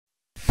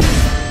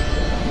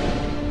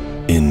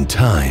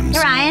times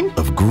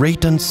of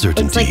great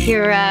uncertainty. Looks like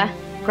you're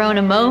growing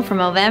a mo from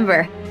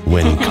Movember.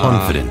 When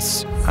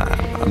confidence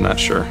I'm not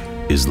sure.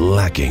 is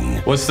lacking.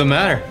 What's the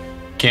matter?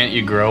 Can't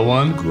you grow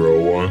one?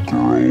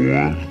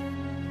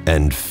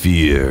 And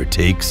fear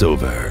takes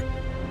over.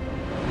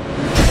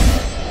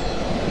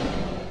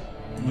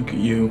 Look at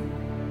you.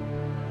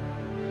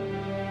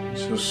 You're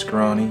so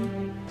scrawny,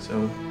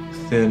 so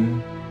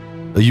thin.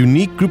 A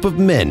unique group of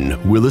men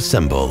will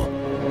assemble.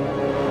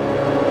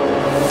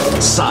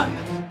 Son,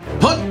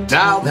 put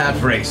down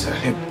that razor.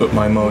 But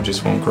my mo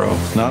just won't grow.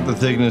 It's not the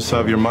thickness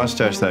of your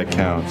mustache that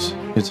counts.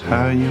 It's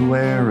how you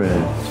wear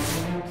it.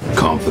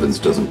 Confidence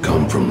doesn't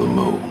come from the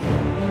mo.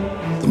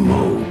 The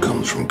mo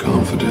comes from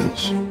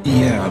confidence.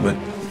 Yeah, but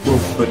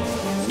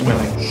when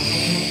I...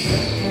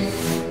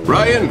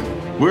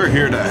 Ryan, we're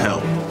here to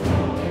help.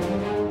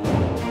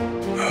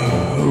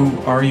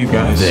 Who are you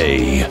guys?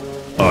 They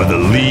are the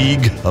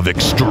League of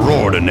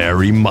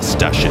Extraordinary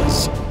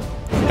Mustaches,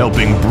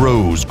 helping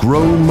bros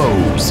grow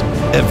mows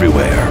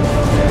everywhere.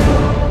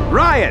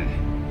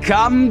 Ryan,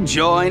 come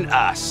join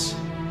us.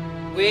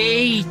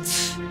 Wait.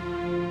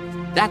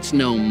 That's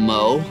no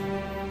mo.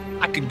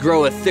 I could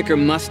grow a thicker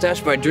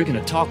mustache by drinking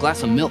a tall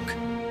glass of milk.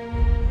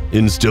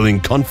 Instilling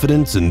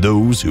confidence in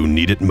those who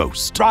need it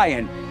most.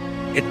 Ryan,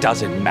 it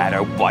doesn't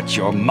matter what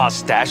your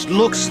mustache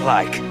looks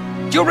like.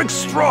 You're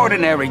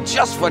extraordinary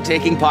just for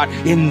taking part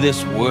in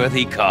this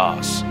worthy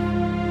cause.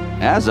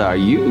 As are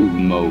you,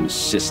 Mo's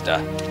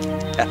sister.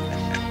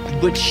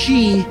 But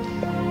she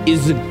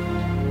is a...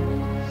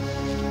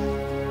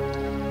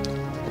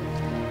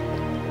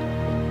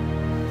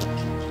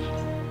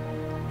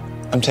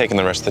 I'm taking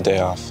the rest of the day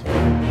off.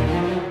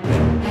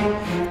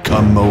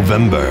 Come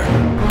Movember,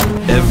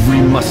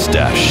 every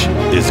mustache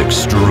is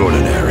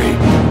extraordinary.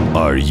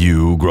 Are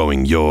you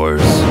growing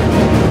yours?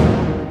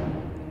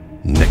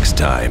 Next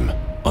time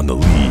on the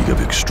League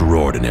of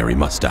Extraordinary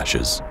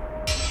Mustaches.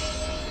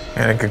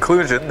 And in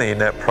conclusion, the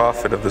net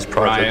profit of this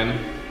project... Ryan,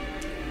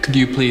 could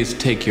you please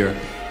take your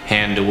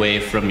hand away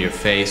from your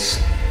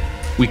face?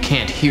 We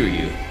can't hear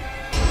you.